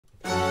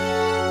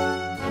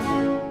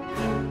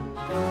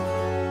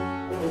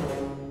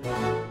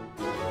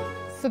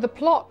So the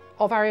plot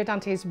of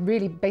ARIODANTE is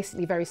really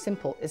basically very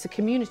simple. It's a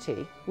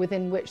community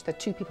within which the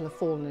two people have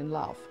fallen in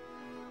love.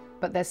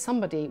 But there's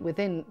somebody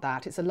within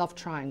that, it's a love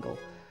triangle,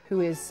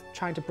 who is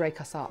trying to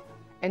break us up.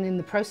 And in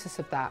the process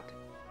of that,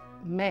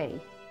 may,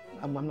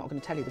 and I'm not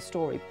going to tell you the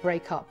story,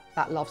 break up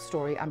that love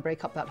story and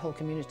break up that whole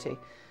community.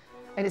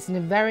 And it's a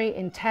very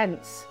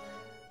intense,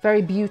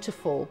 very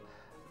beautiful,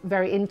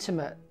 very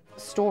intimate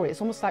story.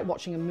 It's almost like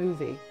watching a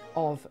movie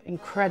of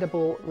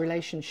incredible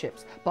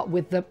relationships, but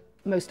with the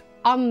most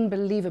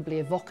unbelievably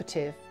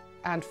evocative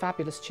and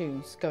fabulous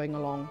tunes going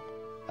along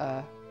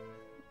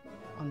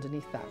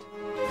underneath that.